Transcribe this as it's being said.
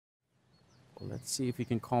Let's see if he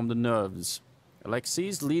can calm the nerves.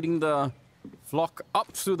 Alexi's leading the flock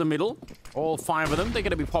up through the middle. All 5 of them, they're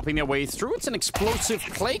going to be popping their way through. It's an explosive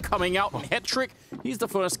play coming out. Hetrick, he's the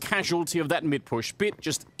first casualty of that mid-push. Bit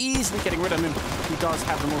just easily getting rid of him. He does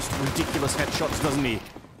have the most ridiculous headshots, doesn't he?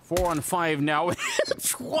 4 on 5 now.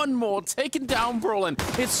 One more, taking down Brolin.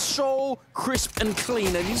 It's so crisp and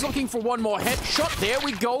clean, and he's looking for one more headshot. There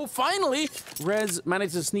we go. Finally, Rez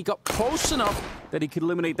managed to sneak up close enough that he could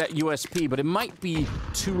eliminate that USP, but it might be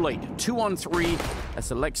too late. 2 on 3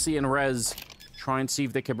 as Alexi and Rez try and see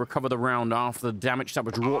if they can recover the round after the damage that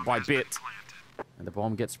was wrought by Bit. And the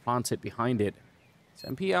bomb gets planted behind it. It's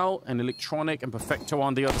MPL and Electronic and Perfecto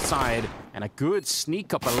on the other side. And a good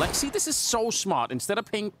sneak up. Alexi, this is so smart. Instead of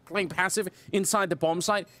playing passive inside the bomb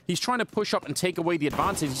site, he's trying to push up and take away the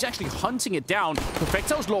advantage. He's actually hunting it down.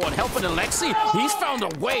 Perfecto's low on health, and Alexi, he's found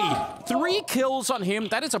a way. 3 kills on him.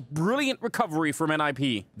 That is a brilliant recovery from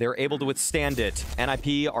NiP. They're able to withstand it.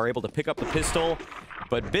 NiP are able to pick up the pistol.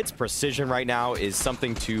 But Bit's precision right now is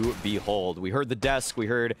something to behold. We heard the desk, we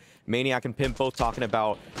heard Maniac and Pimp both talking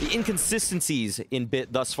about the inconsistencies in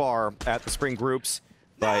Bit thus far at the spring groups.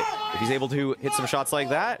 But if he's able to hit some shots like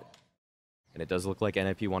that, and it does look like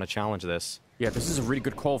NiP want to challenge this. Yeah, this is a really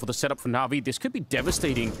good call for the setup for Na'Vi. This could be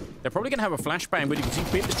devastating. They're probably going to have a flashbang, but you can see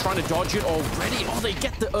Bit is trying to dodge it already. Oh, they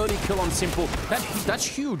get the early kill on Simple. That's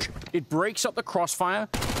huge. It breaks up the crossfire.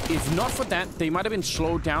 If not for that, they might have been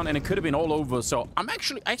slowed down, and it could have been all over. So I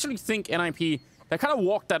actually think NiP, they kind of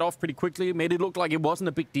walked that off pretty quickly, made it look like it wasn't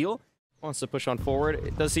a big deal. Wants to push on forward.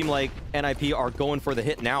 It does seem like NiP are going for the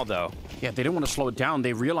hit now, though. Yeah, they didn't want to slow it down.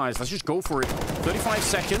 They realized, let's just go for it. 35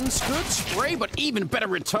 seconds. Good spray, but even better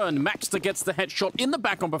return. Maxter gets the headshot in the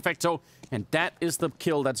back on Perfecto, and that is the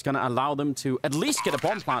kill that's going to allow them to at least get a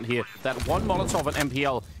bomb plant here. That one Molotov at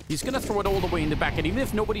MPL, he's going to throw it all the way in the back, and even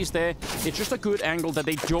if nobody's there, it's just a good angle that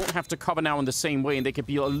they don't have to cover now in the same way, and they can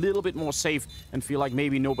be a little bit more safe and feel like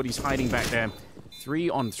maybe nobody's hiding back there.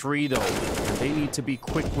 3 on 3, though. And they need to be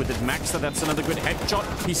quick with it. Maxter, that's another good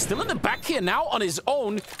headshot. He's still in the back here now on his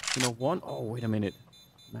own. You know, one... Oh, wait a minute.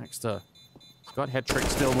 Maxter. He's got Hetrick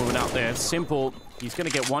still moving out there. Simple. He's going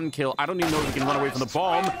to get 1 kill. I don't even know if he can run away from the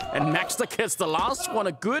bomb. And Maxter gets the last one.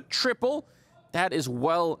 A good triple. That is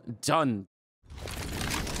well done.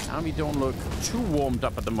 Now we don't look too warmed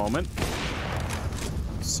up at the moment.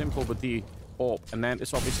 Simple with the AWP. And that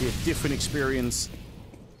is obviously a different experience.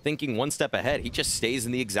 Thinking one step ahead. He just stays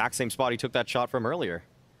in the exact same spot he took that shot from earlier.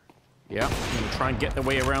 Yeah, gonna try and get the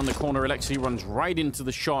way around the corner. Alexi runs right into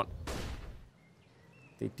the shot.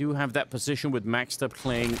 They do have that position with Maxter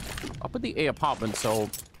playing up at the A apartment, so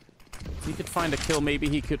if he could find a kill, maybe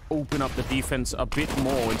he could open up the defense a bit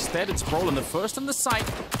more. Instead, it's Brolin, the first on the site.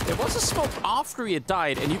 There was a smoke after he had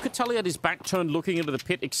died, and you could tell he had his back turned looking into the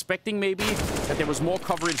pit, expecting maybe that there was more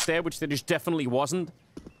coverage there, which there just definitely wasn't.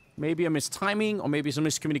 Maybe a mistiming, or maybe some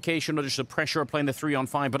miscommunication, or just the pressure of playing the 3 on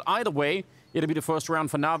 5. But either way, it'll be the first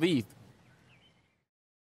round for Na'Vi.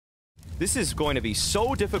 This is going to be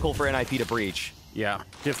so difficult for NiP to breach. Yeah,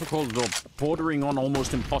 difficult, or bordering on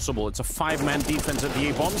almost impossible. It's a 5-man defense at the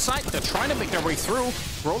A-bomb site. They're trying to make their way through.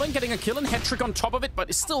 Brolin getting a kill and Hetrick on top of it, but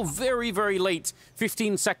it's still very, very late.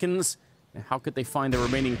 15 seconds. Now, how could they find the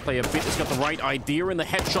remaining player? Bit has got the right idea and the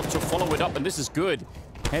headshot to follow it up, and this is good.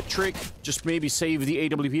 Hetrick just maybe save the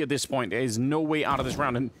AWP at this point. There is no way out of this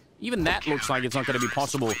round, and even that looks like it's not going to be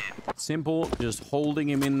possible. Simple, just holding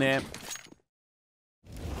him in there.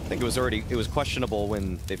 I think it was questionable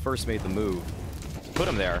when they first made the move to put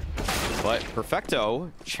him there. But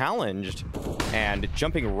Perfecto challenged, and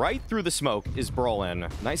jumping right through the smoke is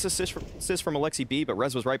Brolin. Nice assist from Alexi B, but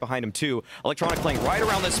Rez was right behind him too. Electronic playing right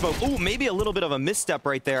around this smoke. Ooh, maybe a little bit of a misstep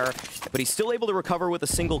right there, but he's still able to recover with a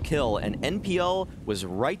single kill, and NPL was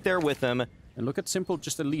right there with him. And look at Simple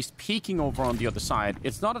just at least peeking over on the other side.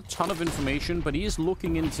 It's not a ton of information, but he is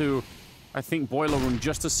looking into, I think, Boiler Room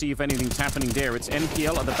just to see if anything's happening there. It's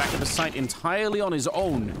NPL at the back of the site entirely on his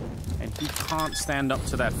own, and he can't stand up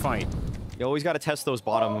to that fight. You always got to test those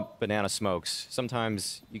bottom banana smokes.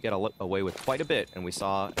 Sometimes you get away with quite a bit, and we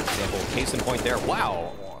saw an example, case in point there.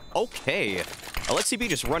 Wow. Okay. Alexi B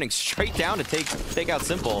just running straight down to take out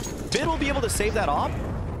Simple. Bit will be able to save that off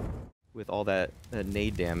with all that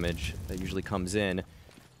nade damage that usually comes in.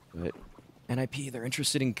 But NiP, they're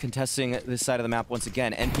interested in contesting this side of the map once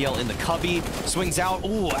again. NPL in the cubby, swings out.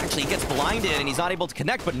 Ooh, actually he gets blinded and he's not able to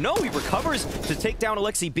connect, but no, he recovers to take down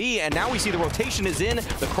Alexi B, and now we see the rotation is in,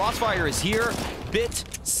 the crossfire is here. Bit,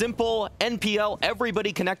 Simple, NPL,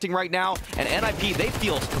 everybody connecting right now, and NiP, they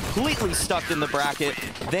feel completely stuck in the bracket.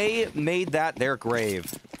 They made that their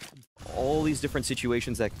grave. All these different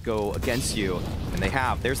situations that go against you, and they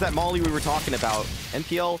have. There's that molly we were talking about.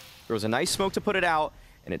 NPL Throws a nice smoke to put it out.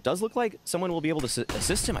 And it does look like someone will be able to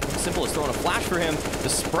assist him. I think Simple is throwing a flash for him. The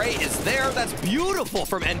spray is there. That's beautiful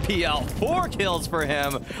from NPL. 4 kills for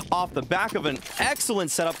him off the back of an excellent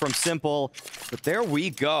setup from Simple. But there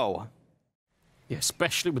we go. Yeah,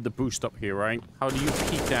 especially with the boost up here, right? How do you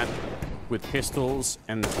peak that with pistols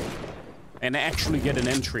and actually get an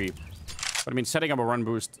entry? But I mean, setting up a run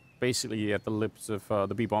boost basically at the lips of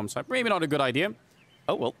the B bomb site, maybe not a good idea.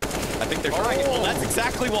 Oh, well, I think they're trying it. Well, that's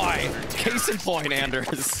exactly why. Case in point,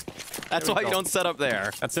 Anders. That's why you don't set up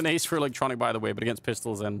there. That's an ace for Electronic, by the way, but against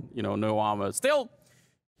pistols and, you know, no armor. Still,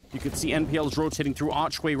 you could see NPL's rotating through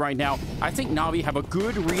Archway right now. I think NaVi have a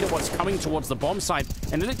good read of what's coming towards the bomb site.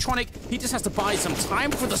 And Electronic, he just has to buy some time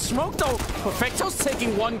for the smoke, though. Perfecto's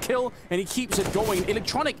taking 1 kill, and he keeps it going.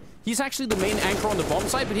 Electronic, he's actually the main anchor on the bomb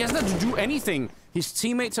site, but he hasn't had to do anything. His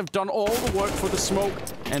teammates have done all the work for the smoke,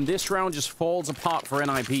 and this round just falls apart for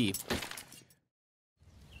NiP.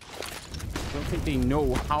 I don't think they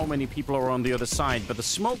know how many people are on the other side, but the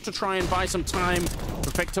smoke to try and buy some time.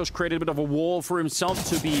 Perfecto's created a bit of a wall for himself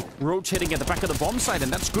to be rotating at the back of the bomb site,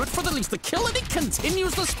 and that's good for at least the kill, and he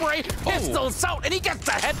continues the spray. Pistols out, and he gets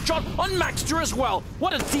the headshot on Maxter as well.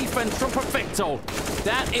 What a defense from Perfecto.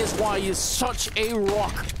 That is why he is such a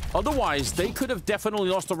rock. Otherwise, they could have definitely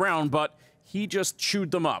lost the round, but he just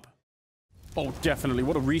chewed them up. Oh, definitely.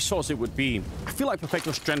 What a resource it would be. I feel like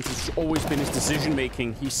Perfecto's strength has always been his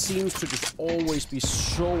decision-making. He seems to just always be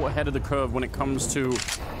so ahead of the curve when it comes to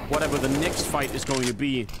whatever the next fight is going to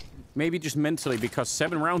be. Maybe just mentally, because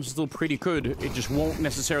 7 rounds is still pretty good. It just won't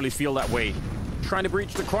necessarily feel that way. Trying to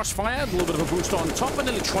breach the crossfire, a little bit of a boost on top, and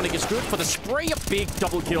Electronic is good for the spray, a big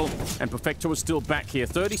double kill, and Perfecto is still back here.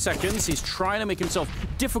 30 seconds, he's trying to make himself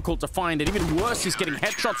difficult to find, and even worse, he's getting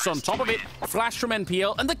headshots on top of it. Flash from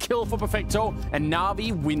NPL, and the kill for Perfecto, and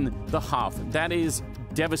NaVi win the half. That is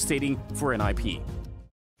devastating for NiP.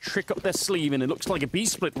 Trick up their sleeve, and it looks like a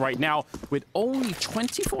B-split right now with only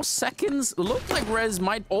 24 seconds. Looked like Rez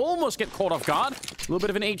might almost get caught off guard. A little bit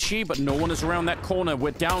of an HE, but no one is around that corner. We're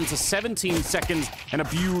down to 17 seconds, and a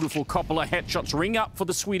beautiful couple of headshots ring up for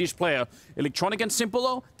the Swedish player. Electronic and Simple,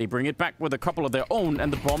 though, they bring it back with a couple of their own,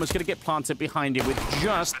 and the bomb is going to get planted behind it with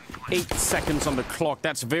just 8 seconds on the clock.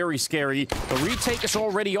 That's very scary. The retake is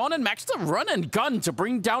already on, and Max the run and gun to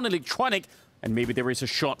bring down Electronic. And maybe there is a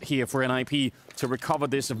shot here for NiP to recover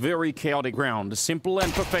this very chaotic round. Simple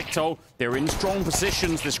and Perfecto, they're in strong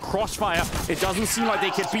positions. This crossfire, it doesn't seem like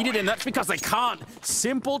they can beat it, and that's because they can't.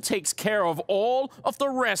 Simple takes care of all of the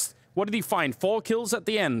rest. What did he find? 4 kills at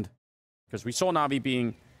the end. Because we saw NaVi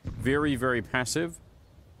being very, very passive.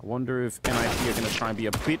 I wonder if NiP are going to try and be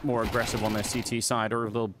a bit more aggressive on their CT side,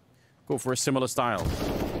 or they'll go for a similar style.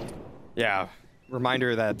 Yeah.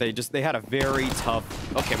 Reminder that they had a very tough...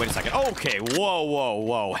 Okay, wait a second. Okay,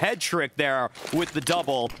 whoa. Head trick there with the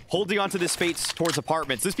double, holding onto this space towards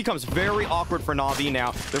apartments. This becomes very awkward for NaVi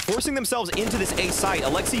now. They're forcing themselves into this A site.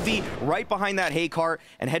 Alexi V right behind that hay cart,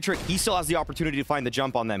 and Head trick, he still has the opportunity to find the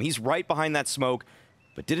jump on them. He's right behind that smoke,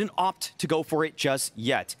 but didn't opt to go for it just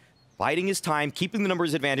yet. Biding his time, keeping the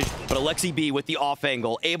numbers advantage, but Alexi B with the off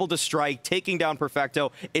angle, able to strike, taking down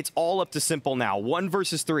Perfecto. It's all up to Simple now. 1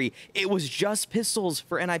 versus 3. It was just pistols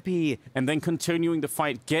for NiP. And then continuing the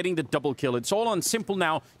fight, getting the double kill. It's all on Simple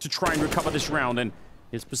now to try and recover this round, and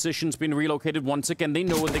his position's been relocated once again. They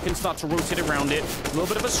know it. They can start to rotate around it. A little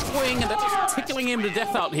bit of a swing, and that's tickling him to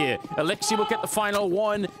death out here. Alexi will get the final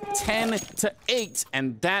one, 10-8,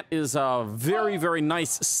 and that is a very, very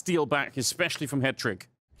nice steal back, especially from Head trick.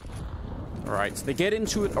 All right, so they get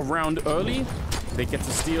into it around early. They get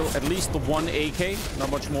to steal at least the 1 AK. Not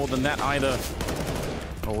much more than that either.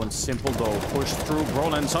 Oh, and Simple, though, pushed through.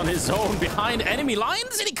 Brolan's on his own behind enemy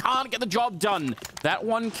lines, and he can't get the job done. That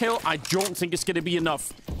 1 kill, I don't think it's going to be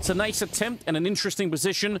enough. It's a nice attempt and an interesting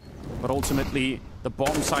position, but ultimately, the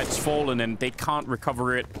bomb site's fallen, and they can't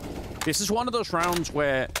recover it. This is one of those rounds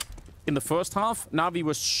where... In the first half, NaVi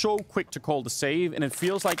was so quick to call the save, and it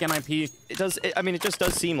feels like NiP... It just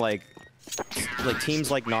does seem like teams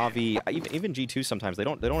like NaVi, even G2 sometimes, they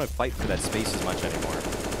don't fight for that space as much anymore.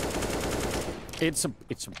 It's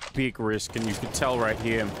a big risk, and you can tell right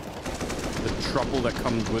here the trouble that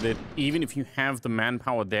comes with it. Even if you have the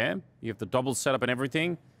manpower there, you have the double setup and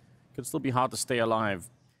everything, it can still be hard to stay alive.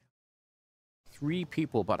 3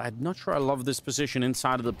 people, but I'm not sure I love this position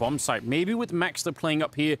inside of the bomb site. Maybe with Max they're playing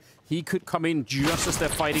up here, he could come in just as they're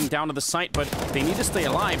fighting down to the site, but they need to stay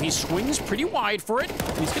alive. He swings pretty wide for it.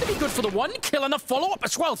 He's going to be good for the 1 kill and a follow-up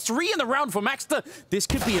as well. 3 in the round for Maxter. This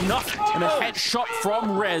could be enough. And a headshot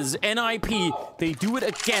from Rez. NiP, they do it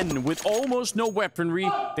again with almost no weaponry.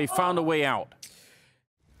 They found a way out.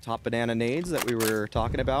 top banana nades that we were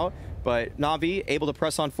talking about. But NaVi able to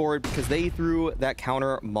press on forward because they threw that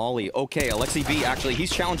counter molly. Okay, Alexi B, actually,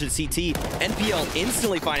 he's challenging CT. NPL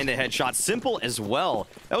instantly finding the headshot. Simple as well.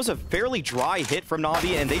 That was a fairly dry hit from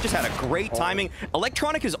NaVi, and they just had a great timing.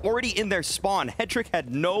 Electronic is already in their spawn. Hetrick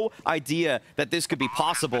had no idea that this could be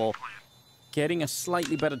possible. Getting a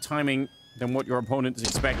slightly better timing than what your opponent is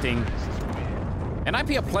expecting. And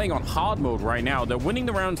NiP are playing on hard mode right now. They're winning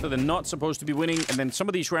the rounds that they're not supposed to be winning, and then some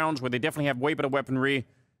of these rounds where they definitely have way better weaponry.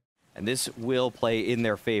 And this will play in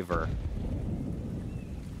their favor.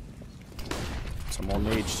 Some more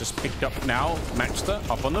nades just picked up now. Maxter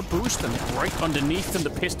up on the boost, and right underneath them, the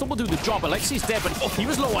pistol will do the job. Alexi's dead, but he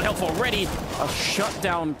was low on health already. A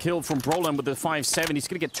shutdown kill from Brolan with the 5-7. He's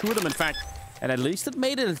going to get 2 of them, in fact. And at least it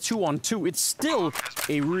made it a 2-on-2. It's still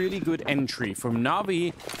a really good entry from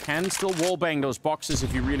NaVi. Can still wallbang those boxes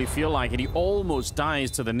if you really feel like it. He almost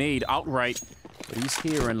dies to the nade outright. But he's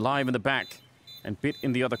here and live in the back. And Bit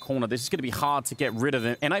in the other corner. This is going to be hard to get rid of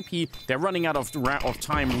them. NiP, they're running out of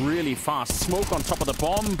time really fast. Smoke on top of the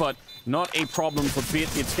bomb, but not a problem for Bit.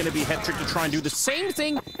 It's going to be Hetrick to try and do the same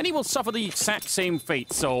thing, and he will suffer the exact same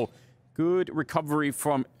fate. So, good recovery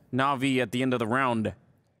from NaVi at the end of the round.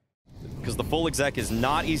 Because the full exec is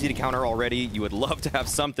not easy to counter already. You would love to have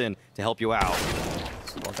something to help you out.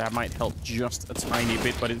 Well, that might help just a tiny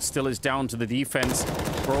bit, but it still is down to the defense.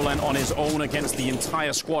 Brolan on his own against the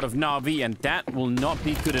entire squad of NaVi, and that will not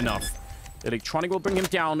be good enough. Electronic will bring him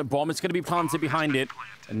down. The bomb is going to be planted behind it.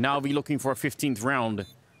 And NaVi looking for a 15th round.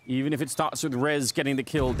 Even if it starts with Rez getting the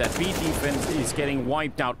kill, that B defense is getting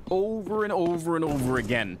wiped out over and over and over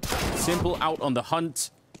again. Simple out on the hunt.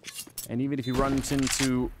 And even if he runs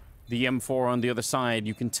into the M4 on the other side,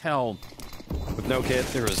 you can tell. With no kit,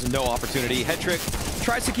 there is no opportunity. Hetrick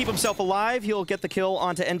tries to keep himself alive. He'll get the kill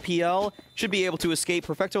onto NPL. Should be able to escape.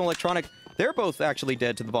 Perfecto and Electronic, they're both actually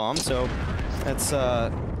dead to the bomb, so that's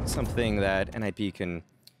something that NiP can...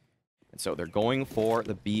 And so they're going for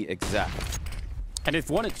the B exec. And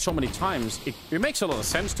if won it so many times, it makes a lot of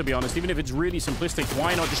sense, to be honest. Even if it's really simplistic,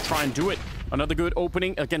 why not just try and do it? Another good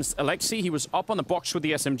opening against Alexi. He was up on the box with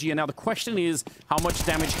the SMG, and now the question is, how much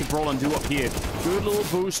damage can Brolan do up here? Good little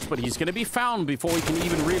boost, but he's going to be found before he can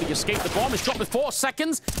even really escape. The bomb is dropped with 4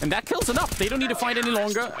 seconds, and that kills enough. They don't need to fight any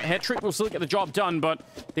longer. Hetrick will still get the job done, but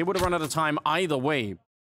they would have run out of time either way.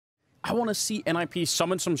 I want to see NiP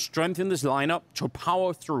summon some strength in this lineup to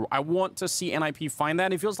power through. I want to see NiP find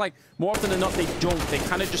that. It feels like more often than not they don't. They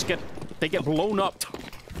kind of just get blown up.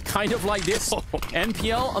 Kind of like this.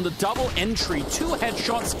 NPL on the double entry. 2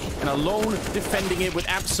 headshots and alone defending it with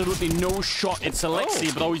absolutely no shot. It's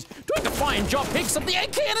Alexi, but he's doing a fine job. Picks up the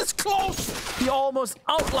AK and it's close. He almost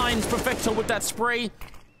outlines Perfecto with that spray.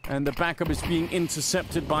 And the backup is being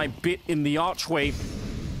intercepted by Bit in the archway.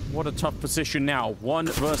 What a tough position now. 1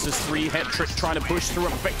 versus 3. Hetrick trying to push through.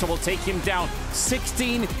 Perfecto will take him down.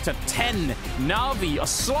 16 to 10. NaVi, a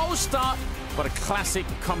slow start, but a classic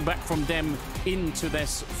comeback from them into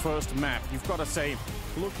this first map. You've got to say,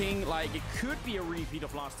 looking like it could be a repeat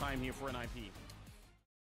of last time here for NiP.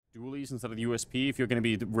 Dualies instead of the USP if you're going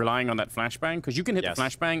to be relying on that flashbang. Because you can hit the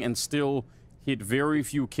flashbang and still hit very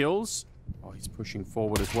few kills. Oh, he's pushing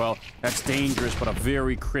forward as well. That's dangerous, but a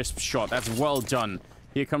very crisp shot. That's well done.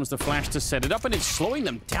 Here comes the flash to set it up, and it's slowing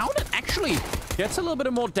them down. It actually gets a little bit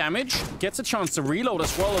of more damage. Gets a chance to reload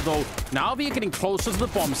as well, although now we are getting closer to the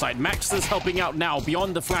bomb site. Maxter's helping out now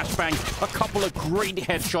beyond the flashbang. A couple of great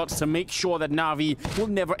headshots to make sure that NaVi will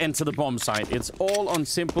never enter the bomb site. It's all on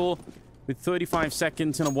Simple with 35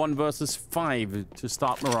 seconds and a 1 versus 5 to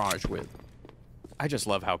start Mirage with. I just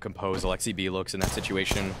love how composed Alexi B looks in that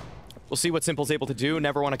situation. We'll see what Simple's able to do.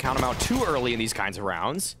 Never want to count him out too early in these kinds of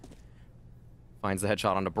rounds. Finds the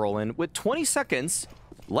headshot onto Brolan. With 20 seconds,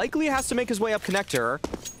 likely has to make his way up connector.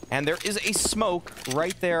 And there is a smoke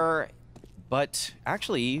right there, but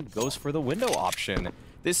actually goes for the window option.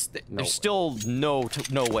 There's still no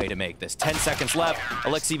way to make this. 10 seconds left.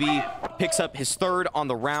 Alexi B picks up his 3rd on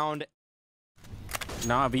the round.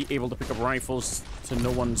 NaVi able to pick up rifles to no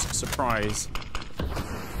one's surprise.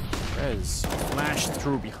 Rez flashed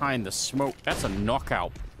through behind the smoke. That's a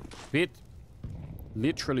knockout. Bit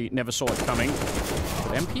literally never saw it coming.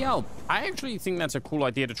 But NPL, I actually think that's a cool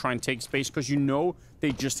idea to try and take space because you know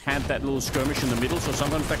they just had that little skirmish in the middle, so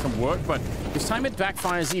sometimes that can work, but this time it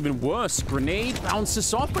backfires even worse. Grenade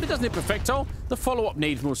bounces off, but it doesn't hit Perfecto. The follow-up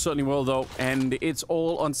nade most certainly will, though, and it's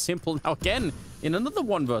all on Simple now again in another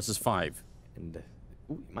 1 versus 5. And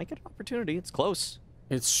you might get an opportunity. It's close.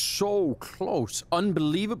 It's so close.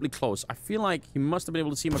 Unbelievably close. I feel like he must have been able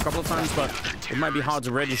to see him a couple of times, but it might be hard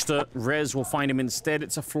to register. Rez will find him instead.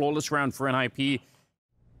 It's a flawless round for NiP.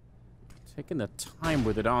 Taking the time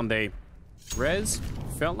with it, aren't they? Rez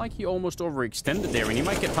felt like he almost overextended there, and he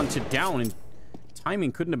might get hunted down, and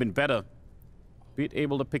timing couldn't have been better. Bit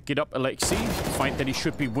able to pick it up, Alexi. Fight that he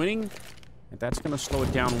should be winning. And that's going to slow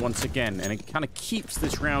it down once again. And it kind of keeps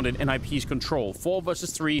this round in NiP's control. 4 versus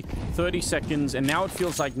 3, 30 seconds. And now it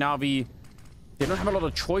feels like NaVi, they don't have a lot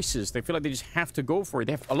of choices. They feel like they just have to go for it.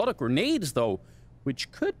 They have a lot of grenades, though,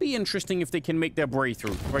 which could be interesting if they can make their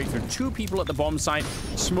breakthrough. 2 people at the bomb site.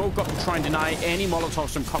 Smoke up to try and deny any Molotovs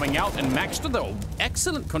from coming out. And Maxter, though,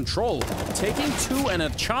 excellent control. Taking 2 and a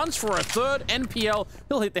chance for a 3rd NPL.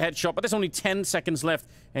 He'll hit the headshot, but there's only 10 seconds left.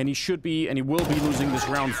 And he should be, and he will be losing this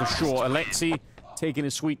round for sure. Alexi taking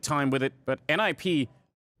his sweet time with it. But NiP,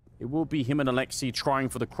 it will be him and Alexi trying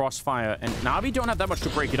for the crossfire. And NaVi don't have that much to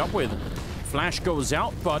break it up with. Flash goes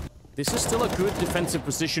out, but this is still a good defensive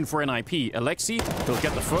position for NiP. Alexi, he'll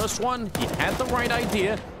get the first one. He had the right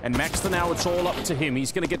idea. And Maxter now, it's all up to him.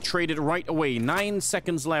 He's going to get traded right away. 9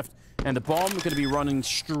 seconds left. And the bomb is going to be running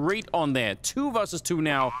straight on there. 2 versus 2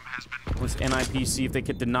 now. Let's NiP see if they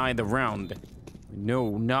can deny the round.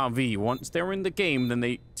 No, NaVi, once they're in the game, then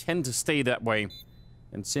they tend to stay that way.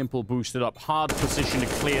 And Simple boosted up. Hard position to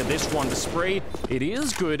clear this one. The spray, it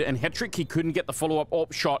is good. And Hetrick, he couldn't get the follow-up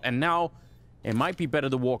AWP shot. And now, it might be better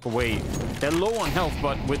to walk away. They're low on health,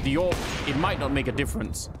 but with the AWP, it might not make a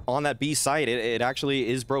difference. On that B site, it actually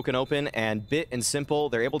is broken open. And Bit and Simple,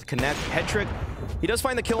 they're able to connect. Hetrick, he does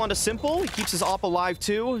find the kill onto Simple. He keeps his AWP alive,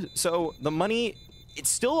 too. So the money, it's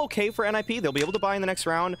still okay for NiP. They'll be able to buy in the next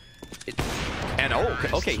round. And oh,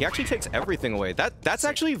 okay, he actually takes everything away. That's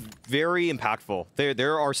actually very impactful.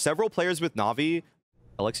 There are several players with NaVi.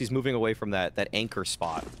 Alexi's moving away from that anchor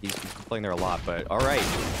spot. He's playing there a lot, but all right.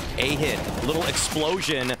 A hit, little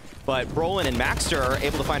explosion, but Brolin and Maxter are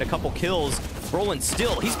able to find a couple kills. Brolin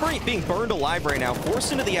still, he's being burned alive right now,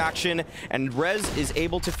 forced into the action, and Rez is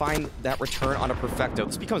able to find that return on a Perfecto.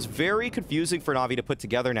 This becomes very confusing for NaVi to put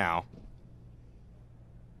together now.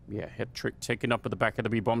 Yeah, Hetrick taken up at the back of the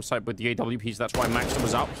B bomb site with the AWPs. That's why Maxter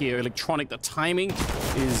was out here. Electronic, the timing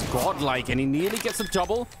is godlike, and he nearly gets a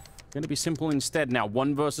double. Going to be Simple instead now.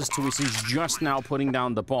 1 versus 2. He's just now putting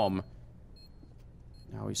down the bomb.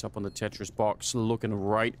 Now he's up on the Tetris box, looking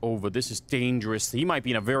right over. This is dangerous. He might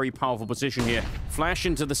be in a very powerful position here. Flash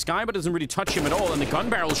into the sky, but doesn't really touch him at all. And the gun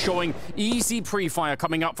barrel showing easy pre-fire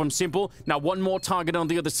coming up from Simple. Now 1 more target on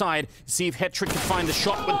the other side. See if Hetrick can find a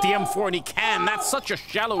shot with the M4, and he can. That's such a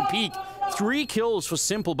shallow peek. 3 kills for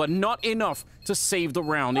Simple, but not enough to save the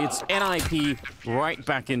round. It's NiP right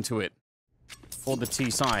back into it for the T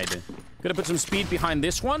side. Gonna put some speed behind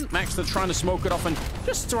this one. Maxter trying to smoke it off and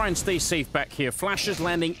just try and stay safe back here. Flashes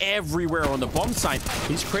landing everywhere on the bomb site.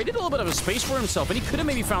 He's created a little bit of a space for himself, and he could have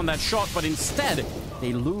maybe found that shot, but instead,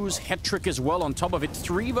 they lose Hetrick as well on top of it.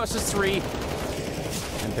 3 versus 3.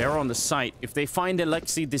 And they're on the site. If they find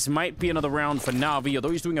Alexi, this might be another round for NaVi,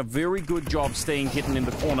 although he's doing a very good job staying hidden in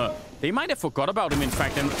the corner. They might have forgot about him, in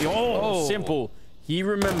fact, and Simple. He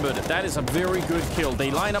remembered. That is a very good kill. They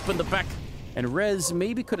line up in the back. And Rez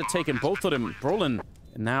maybe could have taken both of them. Brolin.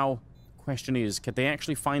 And now, the question is, could they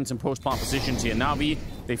actually find some post-plant positions here? NaVi,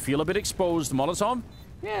 they feel a bit exposed. Molotov,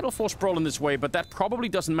 yeah, it'll force Brolin this way, but that probably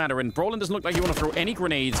doesn't matter. And Brolin doesn't look like he wants to throw any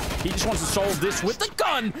grenades. He just wants to solve this with the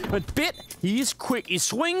gun. But Bit, he's quick. He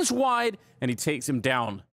swings wide, and he takes him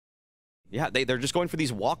down. Yeah, they're just going for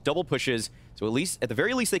these walk double pushes. So at the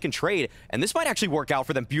very least, they can trade. And this might actually work out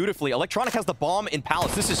for them beautifully. Electronic has the bomb in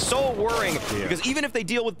Palace. This is so worrying because even if they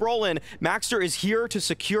deal with Brolin, Maxter is here to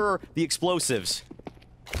secure the explosives.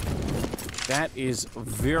 That is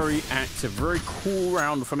very active, very cool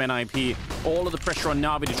round from NiP. All of the pressure on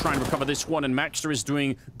NaVi to try and recover this one, and Maxter is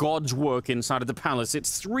doing God's work inside of the Palace.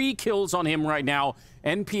 It's 3 kills on him right now.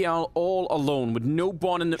 NPL all alone with no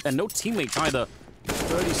bond and no teammates either.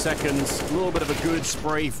 30 seconds, a little bit of a good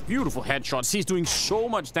spray, beautiful headshots. He's doing so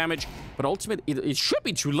much damage, but ultimately, it should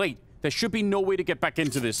be too late. There should be no way to get back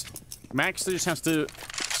into this. Max just has to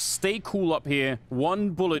stay cool up here.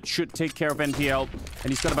 1 bullet should take care of NPL,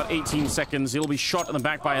 and he's got about 18 seconds. He'll be shot in the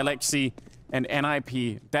back by Alexi and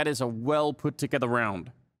NiP. That is a well put together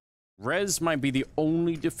round. Rez might be the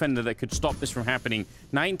only defender that could stop this from happening.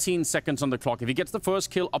 19 seconds on the clock. If he gets the first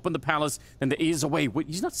kill up in the Palace, then there is a way. Wait,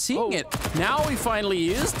 he's not seeing it. Now he finally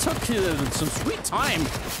is. Took some sweet time.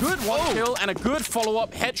 Good 1 kill and a good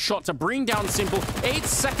follow-up headshot to bring down Simple. 8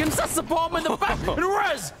 seconds. That's the bomb in the back. And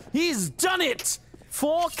Rez, he's done it.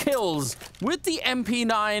 4 kills with the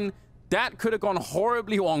MP9. That could have gone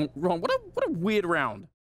horribly wrong. What a weird round.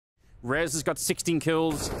 Rez has got 16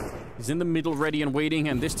 kills. He's in the middle, ready and waiting,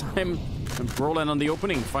 and this time, Brolin on the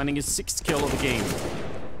opening, finding his 6th kill of the game.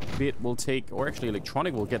 Bit will take, or actually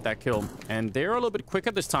Electronic will get that kill. And they're a little bit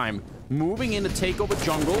quicker this time. Moving in to take over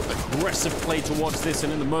jungle. Aggressive play towards this,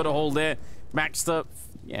 and in the murder hole there, Maxter,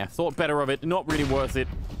 yeah, thought better of it. Not really worth it.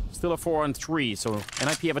 Still a 4-on-3, so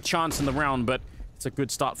NiP have a chance in the round, but it's a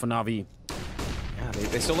good start for NaVi. Yeah,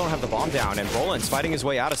 they still don't have the bomb down, and Roland's fighting his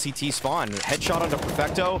way out of CT spawn. Headshot onto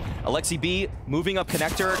Perfecto. Alexi B moving up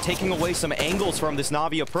connector, taking away some angles from this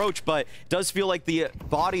NaVi approach, but does feel like the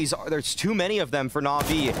bodies are, there's too many of them for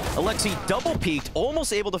NaVi. Alexi double peeked,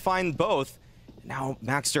 almost able to find both. Now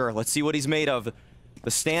Maxter, let's see what he's made of. The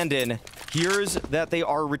stand-in hears that they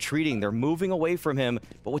are retreating. They're moving away from him,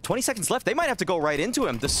 but with 20 seconds left, they might have to go right into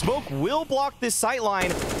him. The smoke will block this sight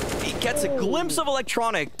line. He gets a glimpse of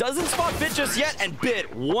Electronic, doesn't spot Bit just yet, and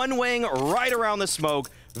Bit one wing right around the smoke.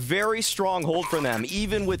 Very strong hold from them,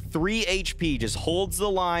 even with 3 HP, just holds the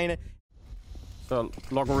line. The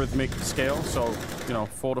logarithmic scale, so, you know,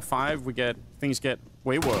 4 to 5, things get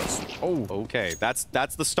way worse. Oh, okay, that's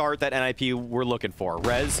the start that NiP were looking for.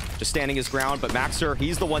 Rez just standing his ground, but Maxter,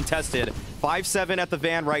 he's the one tested. 5-7 at the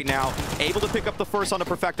van right now, able to pick up the first on the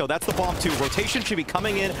Perfecto. That's the bomb too. Rotation should be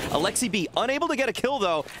coming in. Alexi B unable to get a kill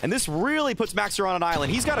though, and this really puts Maxter on an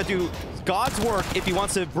island. He's got to do God's work if he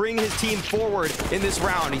wants to bring his team forward in this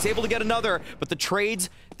round. He's able to get another, but the trades,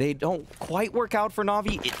 they don't quite work out for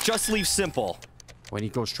NaVi. It just leaves Simple. When he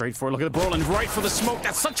goes straight for it, look at Brolin right for the smoke.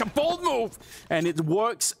 That's such a bold move. And it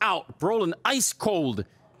works out. Brolin ice cold.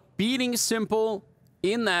 Beating Simple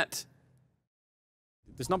in that.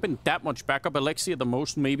 There's not been that much backup. Alexi at the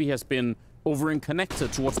most maybe has been over in connector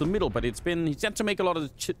towards the middle, but he's had to make a lot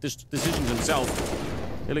of decisions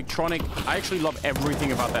himself. Electronic, I actually love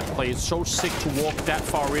everything about that play. It's so sick to walk that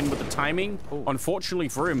far in with the timing. Unfortunately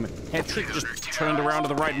for him, Headtrick just turned around at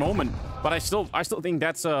the right moment. But I still think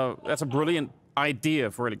that's a brilliant idea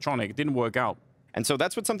for Electronic. It didn't work out. And so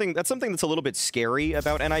that's something that's a little bit scary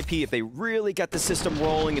about NiP. If they really get the system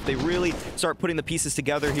rolling, if they really start putting the pieces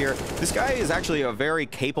together here, this guy is actually a very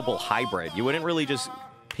capable hybrid. You wouldn't really just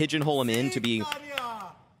pigeonhole him in to be...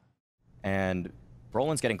 And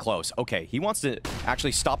Brolin's getting close. Okay, he wants to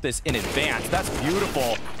actually stop this in advance. That's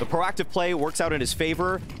beautiful. The proactive play works out in his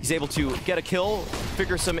favor. He's able to get a kill,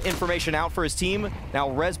 figure some information out for his team. Now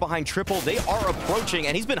Rez behind triple. They are approaching,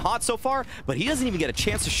 and he's been hot so far, but he doesn't even get a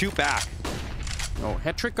chance to shoot back. Oh,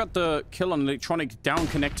 Headtrick got the kill on Electronic down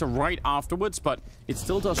connector right afterwards, but it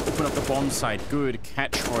still does open up the bomb side. Good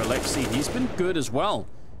catch for Alexi. He's been good as well.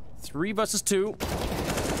 3 versus 2.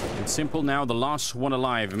 And Simple now the last one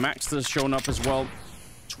alive. Maxter's shown up as well.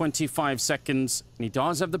 25 seconds. And he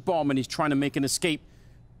does have the bomb, and he's trying to make an escape.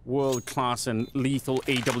 World-class and lethal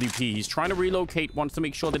AWP. He's trying to relocate, wants to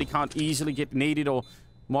make sure that he can't easily get naded or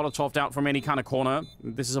Molotoved out from any kind of corner.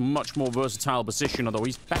 This is a much more versatile position, although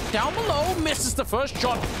he's back down below, misses the first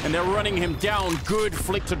shot, and they're running him down. Good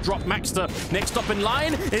flick to drop Maxter. Next up in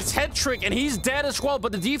line, it's Headtrick, and he's dead as well,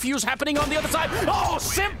 but the defuse happening on the other side. Oh,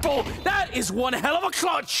 Simple! That is one hell of a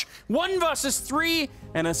clutch! 1 versus 3,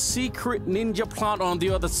 and a secret ninja plant on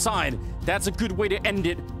the other side. That's a good way to end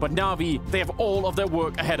it, but NaVi, they have all of their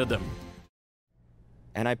work ahead of them.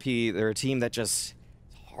 NiP, they're a team that just...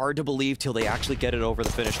 hard to believe till they actually get it over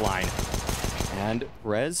the finish line. And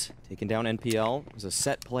Rez taking down NPL. It was a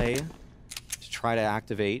set play to try to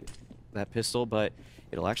activate that pistol, but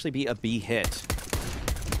it'll actually be a B hit.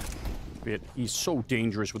 He's so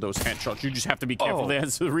dangerous with those headshots. You just have to be careful.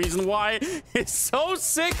 There's the reason why. It's so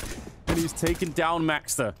sick. And he's taken down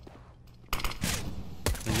Maxter.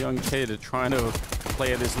 The young kid trying to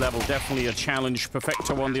play at this level. Definitely a challenge.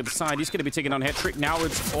 Perfecto on the other side. He's going to be taking on Headtrick. Now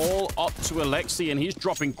it's all up to Alexi, and he's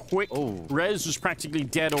dropping quick. Rez is practically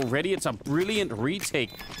dead already. It's a brilliant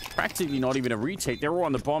retake. Practically not even a retake. They were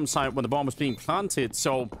on the bomb site when the bomb was being planted,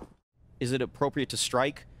 so... Is it appropriate to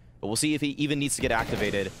strike? But we'll see if he even needs to get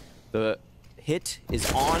activated. The hit is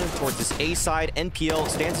on towards this A side. NPL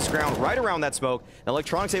stands his ground right around that smoke. And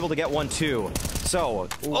Electronic's able to get 1-2. So,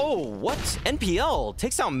 what? NPL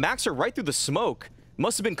takes down Maxter right through the smoke.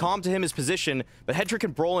 Must have been calm to him, his position, but Headtrick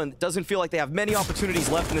and Brolin doesn't feel like they have many opportunities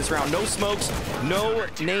left in this round. No smokes, no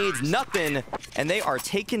nades, nothing. And they are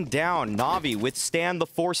taken down. NaVi withstand the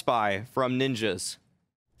force buy from Ninjas.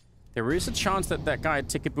 There is a chance that that guy at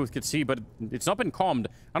Ticket Booth could see, but it's not been calmed.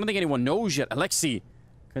 I don't think anyone knows yet. Alexi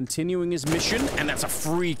continuing his mission, and that's a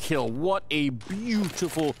free kill. What a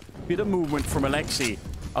beautiful bit of movement from Alexi.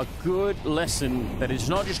 A good lesson that is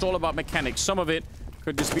not just all about mechanics. Some of it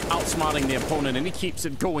could just be outsmarting the opponent, and he keeps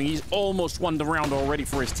it going. He's almost won the round already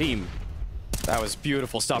for his team. That was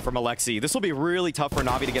beautiful stuff from Alexi. This will be really tough for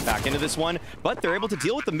Navi to get back into this one, but they're able to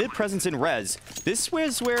deal with the mid presence in res. This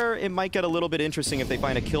was where it might get a little bit interesting if they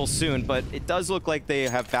find a kill soon, but it does look like they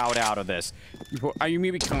have bowed out of this. You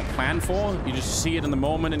maybe can't plan for, you just see it in the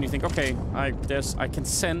moment and you think, okay, I can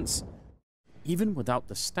sense. Even without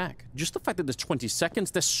the stack, just the fact that there's 20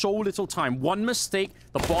 seconds, there's so little time. One mistake,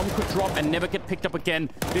 the bomb could drop and never get picked up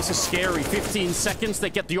again. This is scary. 15 seconds,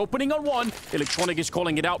 they get the opening on one. Electronic is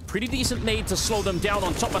calling it out. Pretty decent nade to slow them down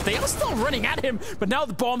on top, but they are still running at him. But now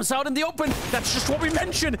the bomb's out in the open. That's just what we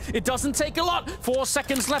mentioned. It doesn't take a lot. 4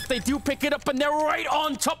 seconds left. They do pick it up, and they're right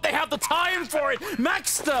on top. They have the time for it.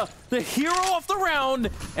 Maxter, the hero of the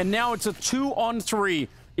round, and now it's a 2-on-3.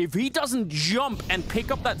 If he doesn't jump and pick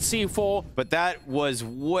up that C4... But that was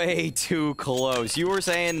way too close. You were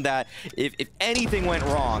saying that if anything went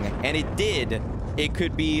wrong, and it did, it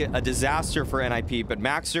could be a disaster for NiP. But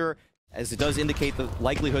Maxter, as it does indicate the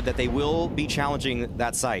likelihood that they will be challenging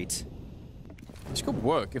that site. This could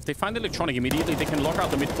work. If they find Electronic immediately, they can lock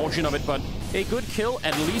out the mid portion of it, but a good kill,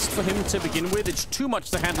 at least for him to begin with. It's too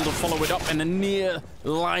much to handle to follow it up, and a near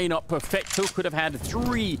lineup. Perfecto could have had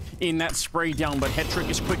 3 in that spray down, but Hetrick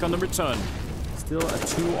is quick on the return. Still a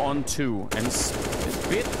 2-on-2, and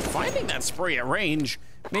Bit finding that spray at range.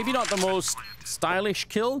 Maybe not the most stylish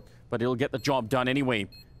kill, but it'll get the job done anyway.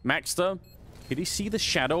 Maxter, did he see the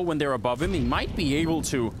shadow when they're above him? He might be able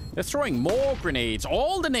to. They're throwing more grenades,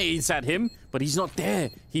 all the nades at him, but he's not there.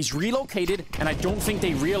 He's relocated, and I don't think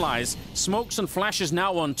they realize. Smokes and flashes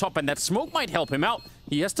now on top, and that smoke might help him out.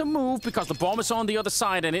 He has to move because the bomb is on the other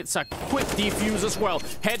side, and it's a quick defuse as well.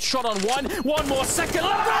 Headshot on one more second.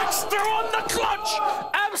 Maxter on the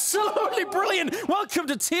clutch! Absolutely brilliant! Welcome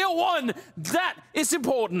to Tier 1. That is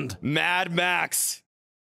important. Mad Max.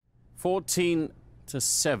 14-7.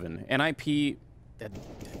 NiP, they're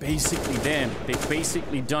basically there. They've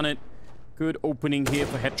basically done it. Good opening here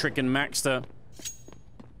for Hetrick and Maxter.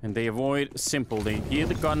 And they avoid simple. They hear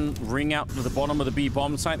the gun ring out to the bottom of the B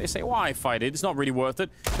bomb site. They say, why fight it? It's not really worth it.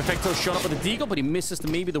 Perfecto shot up with the deagle, but he misses the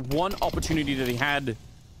maybe the one opportunity that he had.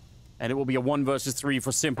 And it will be a 1 versus 3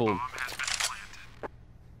 for simple.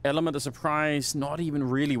 Element of surprise, not even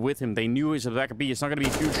really with him. They knew his back B. It's not going to be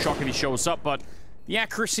a huge shock if he shows up, but the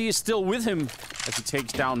accuracy is still with him as he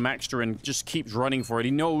takes down Maxter and just keeps running for it.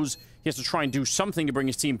 He knows he has to try and do something to bring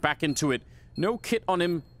his team back into it. No kit on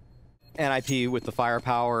him. NiP, with the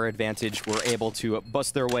firepower advantage, were able to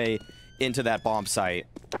bust their way into that bomb site.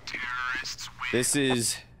 This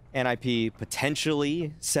is NiP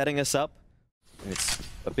potentially setting us up. And it's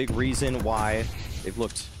a big reason why they've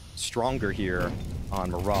looked stronger here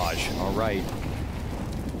on Mirage. All right.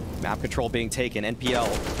 Map control being taken. NPL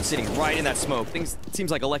sitting right in that smoke. It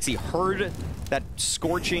seems like Alexi heard that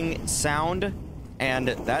scorching sound, and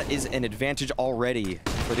that is an advantage already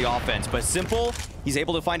for the offense. But Simple, he's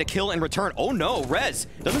able to find a kill and return. Oh no, Rez.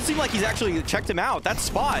 Doesn't seem like he's actually checked him out. That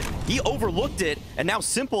spot, he overlooked it, and now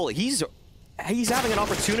Simple, he's having an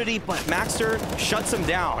opportunity, but Maxter shuts him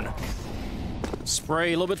down.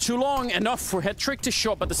 Spray a little bit too long, enough for Hetrick to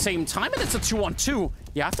show up at the same time, and it's a 2-on-2.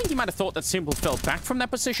 Yeah, I think he might have thought that Simple fell back from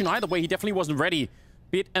that position. Either way, he definitely wasn't ready.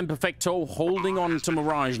 Bit and Perfecto holding on to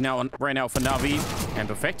Mirage now, right now for NaVi. And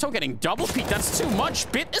Perfecto getting double peaked. That's too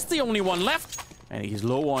much. Bit is the only one left. And he's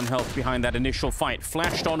low on health behind that initial fight.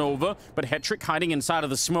 Flashed on over, but Hetrick hiding inside of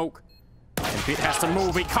the smoke. And Bit has to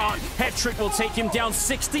move. He can't. Hetrick will take him down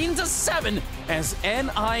 16-7 as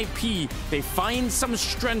NiP. They find some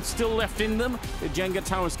strength still left in them. The Jenga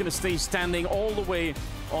tower is going to stay standing all the way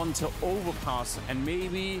onto Overpass. And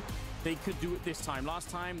maybe they could do it this time. Last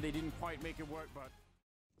time, they didn't quite make it work, but...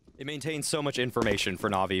 It maintains so much information for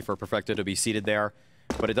NaVi, for Perfecto to be seated there.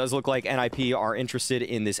 But it does look like NiP are interested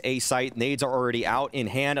in this A site. Nades are already out in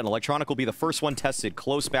hand, and Electronic will be the first one tested.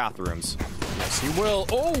 Close bathrooms. Yes, he will.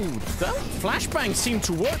 Oh, that flashbang seemed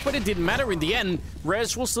to work, but it didn't matter in the end.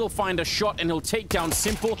 Rez will still find a shot, and he'll take down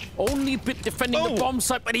Simple. Only Bit defending the bomb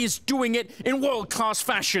site, but he's doing it in world-class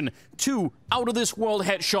fashion. 2 out-of-this-world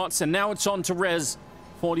headshots, and now it's on to Rez.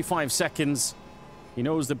 45 seconds. He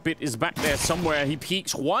knows the Bit is back there somewhere. He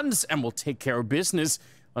peeks once and will take care of business.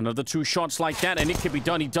 Another 2 shots like that, and it can be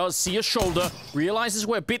done. He does see a shoulder, realizes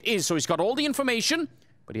where Bit is, so he's got all the information,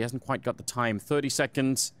 but he hasn't quite got the time. 30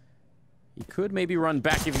 seconds. He could maybe run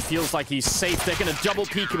back if he feels like he's safe. They're going to double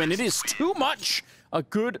peek him, and it is too much. A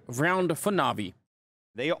good round for NaVi.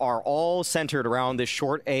 They are all centered around this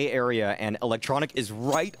short A area, and Electronic is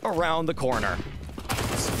right around the corner.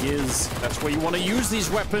 Yes, he is. That's where you want to use these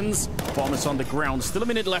weapons. Bomb is on the ground. Still a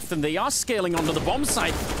minute left, and they are scaling onto the bomb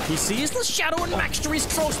site. He sees the shadow, and Maxter is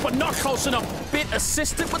close, but not close enough. Bit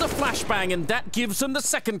assisted with a flashbang, and that gives him the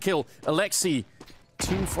second kill. Alexi,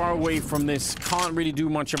 too far away from this. Can't really do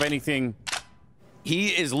much of anything. He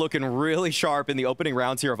is looking really sharp in the opening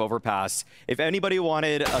rounds here of Overpass. If anybody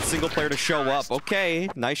wanted a single player to show up, okay,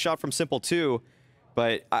 nice shot from Simple too.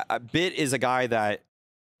 But Bit is a guy that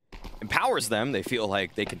empowers them. They feel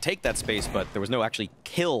like they can take that space, but there was no actually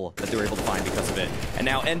kill that they were able to find because of it. And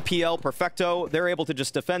now NPL, Perfecto, they're able to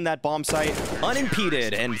just defend that bomb site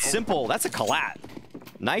unimpeded. And Simple, that's a collat.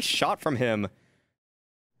 Nice shot from him.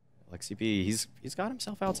 Lexi B, he's got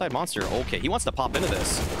himself outside Monster. Okay, he wants to pop into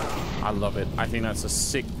this. I love it. I think that's a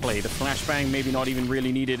sick play. The flashbang maybe not even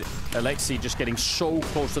really needed. Alexi just getting so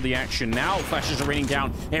close to the action. Now flashes are raining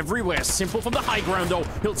down everywhere. Simple from the high ground though.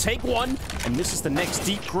 He'll take one and misses the next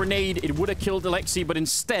deep grenade. It would have killed Alexi, but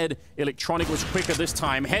instead Electronic was quicker this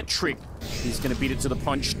time. Head trick. He's going to beat it to the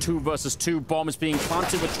punch. 2 versus 2. Bomb is being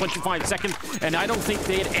planted with 25 seconds, and I don't think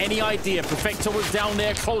they had any idea. Perfecto was down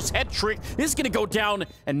there. Close head trick is going to go down,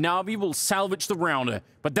 and NaVi will salvage the round.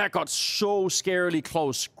 But that got so scarily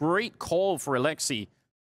close. Great call for Alexi.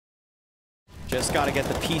 Just got to get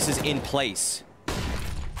the pieces in place.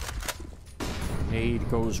 Nade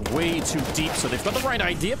goes way too deep, so they've got the right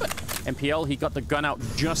idea, but NPL, he got the gun out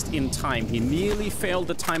just in time. He nearly failed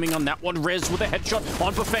the timing on that one. Rez with a headshot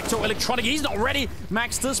on Perfecto. Electronic, he's not ready.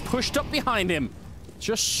 Maxter's pushed up behind him.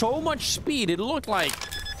 Just so much speed, it looked like.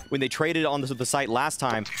 When they traded onto the site last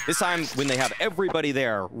time, this time when they have everybody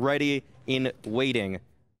there, ready in waiting.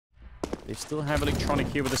 They still have Electronic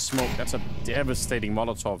here with the smoke. That's a devastating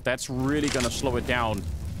Molotov. That's really going to slow it down.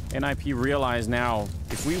 NiP realize now,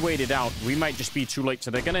 if we wait it out, we might just be too late.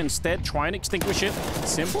 So they're going to instead try and extinguish it.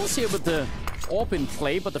 Simple's here with the AWP in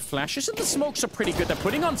play, but the flashes and the smokes are pretty good. They're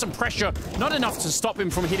putting on some pressure. Not enough to stop him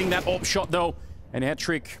from hitting that AWP shot, though. And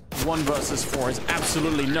Hetrick, 1 versus 4 is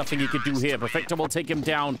absolutely nothing he could do here. Perfecto will take him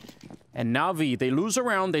down. And NaVi, they lose a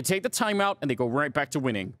round, they take the timeout, and they go right back to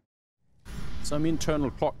winning. Some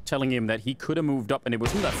internal clock telling him that he could have moved up, and it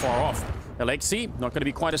wasn't that far off. Alexi, not going to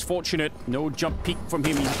be quite as fortunate. No jump peek from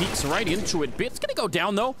him. He peeks right into it. Bit's going to go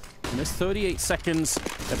down, though. And there's 38 seconds.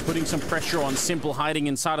 They're putting some pressure on Simple, hiding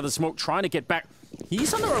inside of the smoke, trying to get back.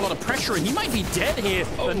 He's under a lot of pressure, and he might be dead here.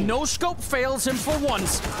 The no-scope fails him for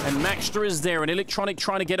once. And Maxter is there, and Electronic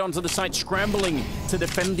trying to get onto the site, scrambling to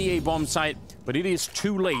defend the A-bomb site. But it is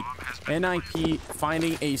too late. NiP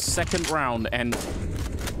finding a second round, and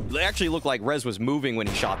it actually looked like Rez was moving when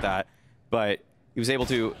he shot that, but he was able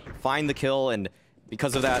to find the kill, and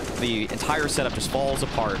because of that, the entire setup just falls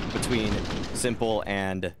apart between Simple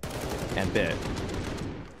and Bit.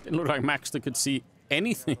 Didn't look like Maxter could see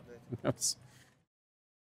anything.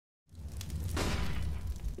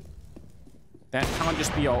 That can't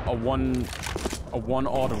just be a one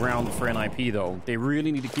odd round for NiP, though. They really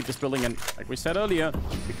need to keep this building, and like we said earlier,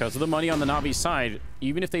 because of the money on the Navi side,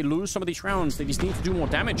 even if they lose some of these rounds, they just need to do more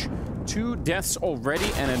damage. 2 deaths already,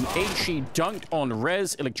 and an HE dunked on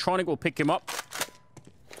Rez. Electronic will pick him up.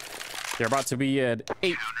 They're about to be at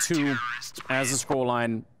 8-2 as the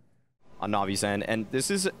scoreline on Navi's end, and this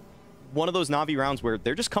is one of those Navi rounds where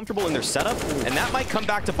they're just comfortable in their setup, and that might come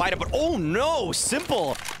back to bite him. But oh no,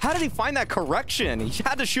 Simple! How did he find that correction? He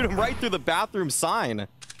had to shoot him right through the bathroom sign.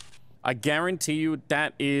 I guarantee you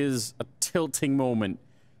that is a tilting moment.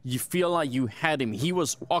 You feel like you had him. He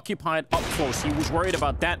was occupied up close. He was worried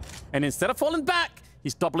about that. And instead of falling back,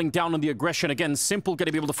 he's doubling down on the aggression again. Simple going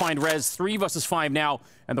to be able to find Rez. 3 versus 5 now.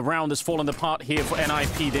 And the round has fallen apart here for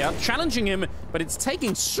NiP. They are challenging him, but it's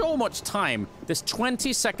taking so much time. There's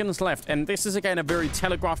 20 seconds left. And this is, again, a very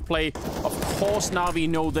telegraphed play. Of course, NaVi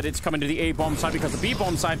know that it's coming to the A-bomb side because the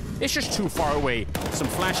B-bomb side is just too far away. Some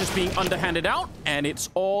flashes being underhanded out, and it's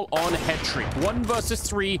all on Hetrick. 1 versus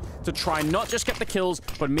 3 to try not just get the kills,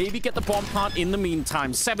 but maybe get the bomb plant in the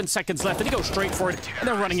meantime. 7 seconds left, and he goes straight for it, and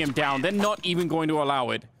they're running him down. They're not even going to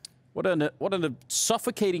allow it. What a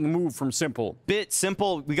suffocating move from Simple. Bit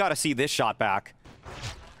Simple, we got to see this shot back.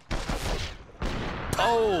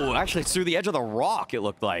 Oh, actually, it's through the edge of the rock, it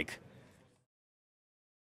looked like.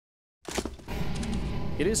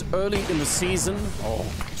 It is early in the season. Oh,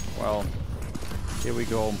 well, here we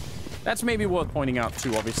go. That's maybe worth pointing out,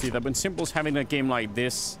 too, obviously, that when Simple's having a game like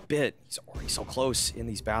this... Bit, he's already so close in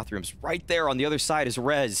these bathrooms. Right there on the other side is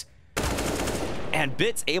Rez. And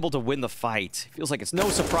Bit's able to win the fight. Feels like it's no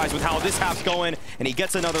surprise with how this half's going, and he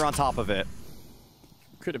gets another on top of it.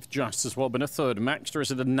 Could have just as well been a third. Maxter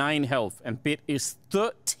is at a 9 health, and Bit is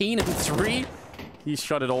 13-3. He's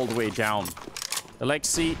shot it all the way down.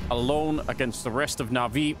 Alexi alone against the rest of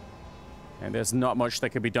NaVi, and there's not much that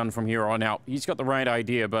could be done from here on out. He's got the right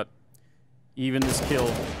idea, but even this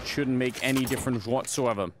kill shouldn't make any difference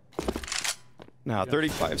whatsoever. Now,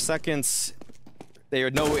 35 seconds. They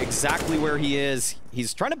know exactly where he is.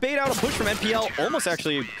 He's trying to bait out a push from NPL. Almost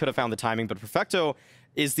actually could have found the timing, but Perfecto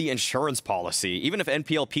is the insurance policy. Even if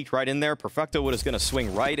NPL peeked right in there, Perfecto was going to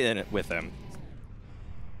swing right in with him.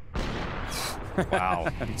 Wow.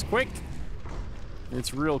 It's quick.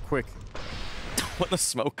 It's real quick. When the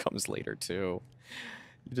smoke comes later, too.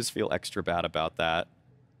 You just feel extra bad about that.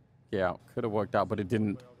 Yeah, could have worked out, but it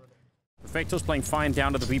didn't. Perfecto's playing fine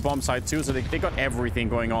down to the B-bomb side, too, so they got everything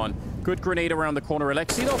going on. Good grenade around the corner.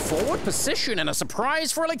 Alexi, though, forward position, and a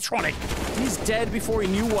surprise for Electronic. He's dead before he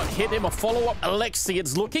knew what hit him. A follow-up Alexi.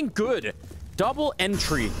 It's looking good. Double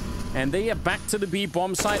entry. And they are back to the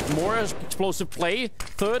B-bomb site. More explosive play.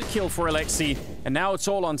 Third kill for Alexi. And now it's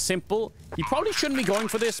all on Simple. He probably shouldn't be going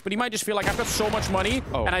for this, but he might just feel like I've got so much money,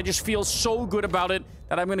 and I just feel so good about it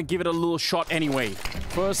that I'm going to give it a little shot anyway.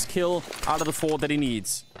 First kill out of the 4 that he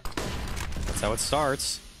needs. That's how it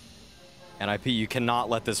starts. NiP, you cannot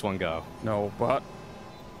let this one go. No, but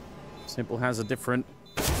Simple has a different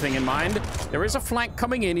thing in mind. There is a flank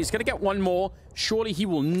coming in. He's going to get one more. Surely he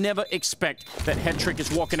will never expect that Headtrick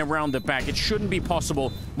is walking around the back. It shouldn't be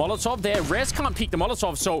possible. Molotov there. Rez can't peek the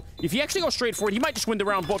Molotov, so if he actually goes straight for it, he might just win the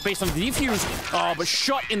round based on the defuse. Oh, but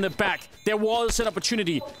shot in the back. There was an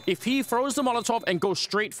opportunity. If he throws the Molotov and goes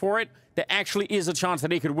straight for it, there actually is a chance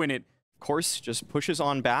that he could win it. Of course, just pushes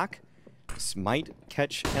on back. This might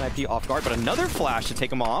catch NiP off guard, but another flash to take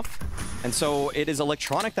him off. And so it is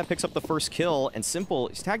Electronic that picks up the first kill, and Simple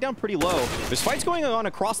is tagged down pretty low. There's fights going on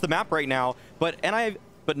across the map right now, but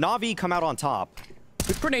NaVi come out on top.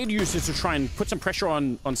 Good grenade usage to try and put some pressure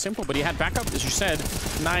on Simple, but he had backup, as you said.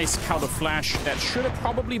 Nice counter flash. That should have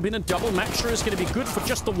probably been a double. Maxter is going to be good for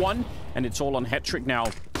just the one, and it's all on Headtrick now.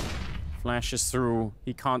 Flashes through.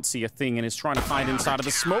 He can't see a thing and is trying to hide inside of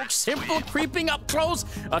the smoke. Simple creeping up close.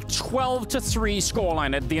 A 12-3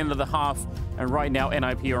 scoreline at the end of the half. And right now,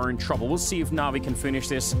 NiP are in trouble. We'll see if NaVi can finish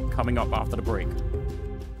this coming up after the break.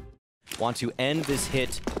 Want to end this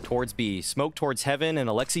hit towards B. Smoke towards heaven, and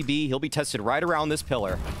Alexi B, he'll be tested right around this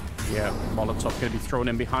pillar. Yeah, Molotov going to be thrown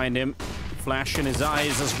in behind him. Flash in his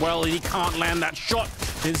eyes as well. He can't land that shot.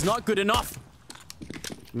 It's not good enough.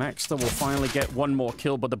 Maxter will finally get one more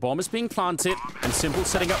kill, but the bomb is being planted, and Simple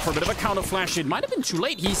setting up for a bit of a counter flash. It might have been too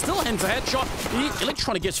late. He still hands a headshot.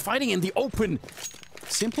 Electronic is fighting in the open.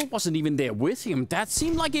 Simple wasn't even there with him. That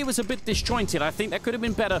seemed like it was a bit disjointed. I think that could have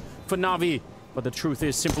been better for NaVi. But the truth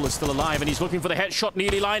is, Simple is still alive, and he's looking for the headshot,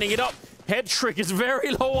 nearly lining it up. Headtrick is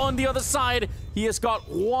very low on the other side. He has got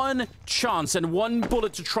one chance and one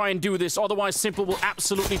bullet to try and do this. Otherwise, Simple will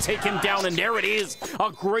absolutely take him down. And there it is. A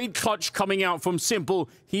great clutch coming out from Simple.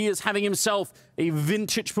 He is having himself a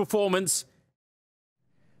vintage performance.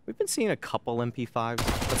 We've been seeing a couple MP5s.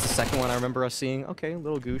 That's the second one I remember us seeing. Okay,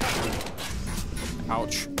 little gooch.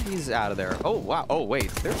 Ouch. He's out of there. Oh, wow. Oh, wait.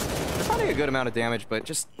 They're finding a good amount of damage, but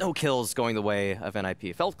just no kills going the way of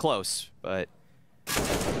NiP. Felt close, but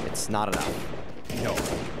it's not enough. No.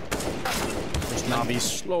 Just NaVi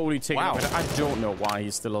slowly taking over. I don't know why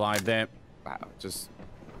he's still alive there. Wow, just...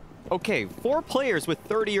 Okay, 4 players with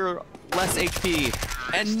 30 or less HP,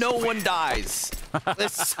 and no one dies.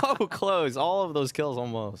 It's so close. All of those kills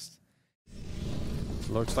almost.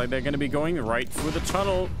 Looks like they're going to be going right through the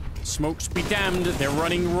tunnel. Smokes be damned. They're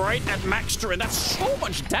running right at Maxter, and that's so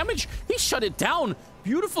much damage. He shut it down.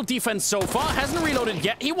 Beautiful defense so far. Hasn't reloaded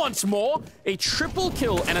yet. He wants more. A triple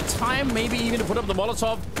kill and a time maybe even to put up the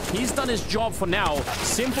Molotov. He's done his job for now.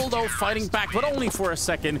 Simple, though, fighting back, but only for a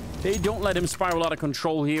second. They don't let him spiral out of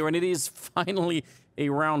control here, and it is finally a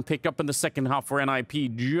round picked up in the second half for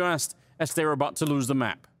NiP, just as they're about to lose the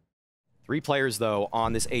map. 3 players, though,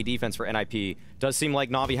 on this A defense for NiP. Does seem like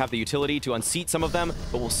NaVi have the utility to unseat some of them,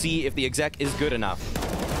 but we'll see if the exec is good enough.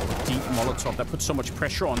 Deep Molotov that puts so much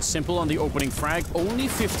pressure on Simple on the opening frag. Only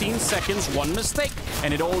 15 seconds, one mistake,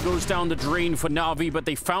 and it all goes down the drain for NaVi, but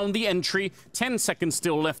they found the entry. 10 seconds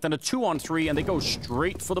still left, and a 2-on-3, and they go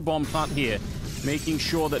straight for the bomb plant here, making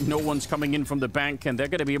sure that no one's coming in from the bank, and they're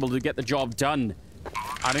going to be able to get the job done.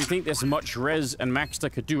 I don't think there's much Rez and Maxter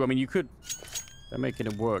could do. I mean, you could... They're making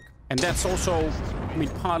it work. And that's also, I mean,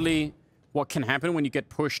 partly what can happen when you get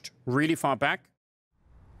pushed really far back.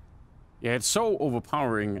 Yeah, it's so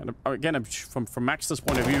overpowering. And again, from Maxter's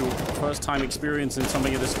point of view, first time experience in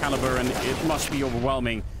something of this caliber, and it must be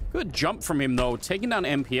overwhelming. Good jump from him, though, taking down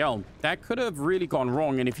MPL. That could have really gone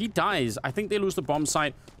wrong, and if he dies, I think they lose the bomb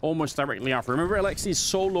site almost directly after. Remember, Alexi is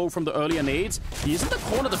so low from the earlier nades. He's in the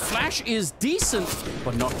corner. The flash is decent,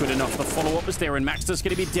 but not good enough. The follow-up is there, and Maxter's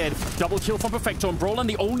going to be dead. Double kill from Perfecto, and Brolin,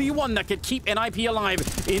 the only one that could keep NiP alive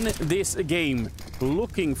in this game.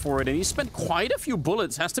 Looking for it, and he spent quite a few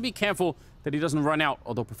bullets. Has to be careful that he doesn't run out,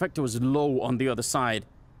 although Perfecto is low on the other side.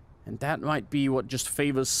 And that might be what just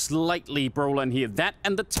favors slightly Brolin here. That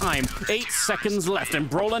and the time. 8 seconds left. And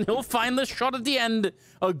Brolin, he'll find the shot at the end.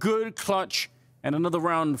 A good clutch. And another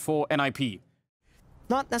round for NiP.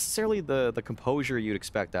 Not necessarily the composure you'd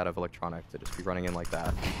expect out of Electronic to just be running in like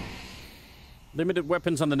that. Limited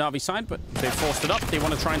weapons on the NaVi side, but they forced it up. They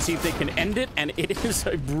want to try and see if they can end it. And it is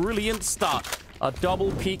a brilliant start. A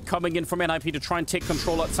double peek coming in from NiP to try and take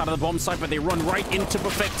control outside of the bomb site, but they run right into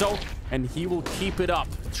Perfecto, and he will keep it up,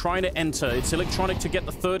 trying to enter. It's Electronic to get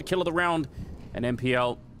the 3rd kill of the round, and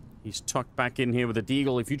NPL, he's tucked back in here with a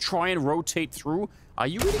Deagle. If you try and rotate through, are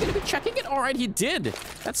you really going to be checking it? All right, he did.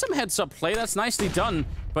 That's some heads-up play. That's nicely done,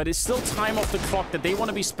 but it's still time off the clock that they want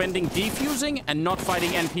to be spending defusing and not fighting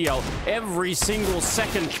NPL. Every single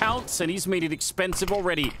second counts, and he's made it expensive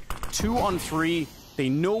already. 2 on 3. They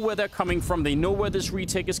know where they're coming from. They know where this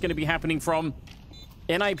retake is going to be happening from.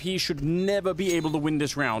 NiP should never be able to win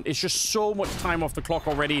this round. It's just so much time off the clock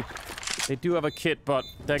already. They do have a kit, but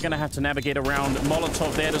they're going to have to navigate around.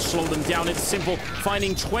 Molotov there to slow them down. It's simple.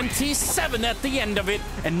 Finding 27 at the end of it.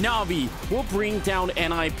 And NaVi will bring down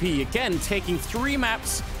NiP. Again, taking 3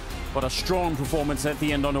 maps, but a strong performance at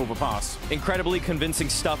the end on Overpass. Incredibly convincing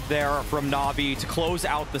stuff there from NaVi to close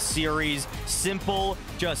out the series. Simple,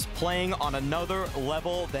 just playing on another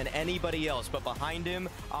level than anybody else. But behind him,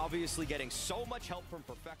 obviously getting so much help from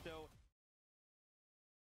Perfecto.